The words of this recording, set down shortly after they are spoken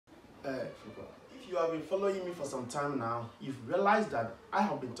If you have been following me for some time now, you've realized that I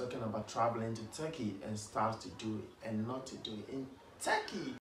have been talking about traveling to Turkey and stuff to do and not to do in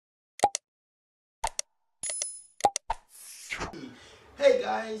Turkey. Hey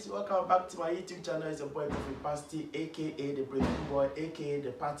guys, welcome back to my YouTube channel. It's your boy Coffee Pasty, aka the Brave Boy, aka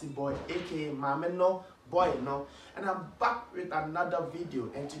the Party Boy, aka Mame No Boy No, and I'm back with another video.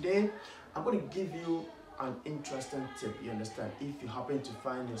 And today I'm going to give you an interesting tip. You understand? If you happen to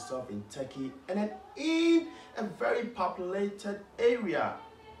find yourself in Turkey and then in a very populated area,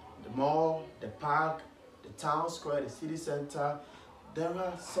 the mall, the park, the town square, the city center, there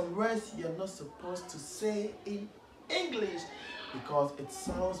are some words you're not supposed to say in English because it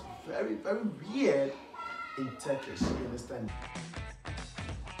sounds very weird in Turkish. You understand?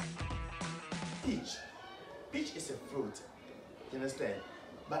 Peach is a fruit. You understand?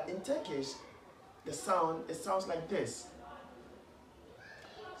 But in Turkish, it sounds like this.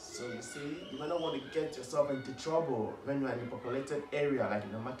 So you see, you might not want to get yourself into trouble when you're in a populated area like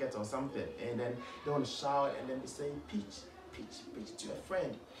in a market or something, and then they want to shout and then be saying peach to your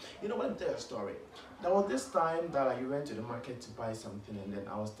friend. You know what? Let me tell you a story. There was this time that you went to the market to buy something, and then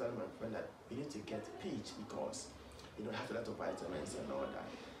I was telling my friend that you need to get peach because you don't have a lot of vitamins and all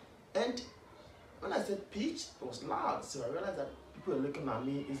that. And when I said peach, it was loud, so I realized that people were looking at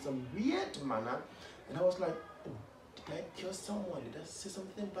me in some weird manner, and I was like, oh, did I kill someone? Did I say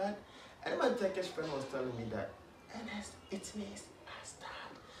something bad? And my Turkish friend was telling me that, Ernest, it means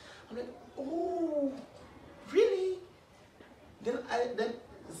bastard. I'm like, oh, really?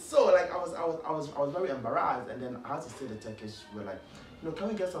 So like I was very embarrassed, and then I had to say the Turkish. We're like, can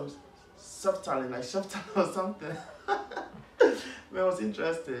we get some subtitle, like subtitle or something? But I was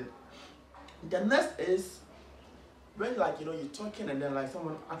interested. The next is when you're talking and then like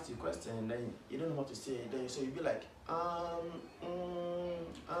someone asks you a question and then you don't know what to say. Then so you be like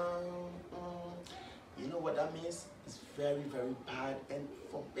you know what that means? It's very bad and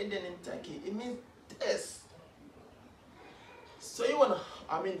forbidden in Turkey. It means this. So you wanna,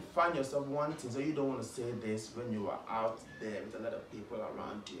 find yourself wanting, so you don't want to say this when you are out there with a lot of people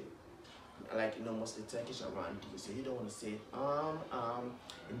around you, like mostly Turkish around you. So you don't want to say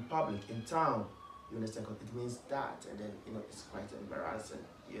in public, in town. You understand? Because it means that, and then it's quite embarrassing.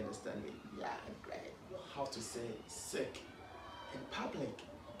 You understand me? Yeah, right. How to say sick in public?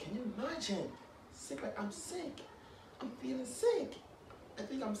 Can you imagine? Sick, like I'm sick. I'm feeling sick. I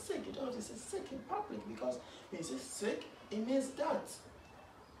think I'm sick. You don't have to say sick in public because when you say sick, it means that.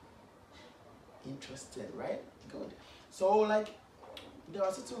 Interesting, right? Good. So like there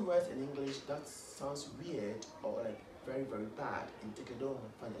are certain words in English that sounds weird or like very bad and you don't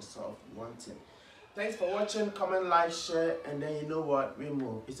find yourself wanting. Thanks for watching. Comment, like, share, and then you know what? We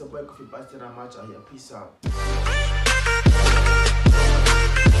move. It's a boy Coffee Pasty and I'm out here. Peace out.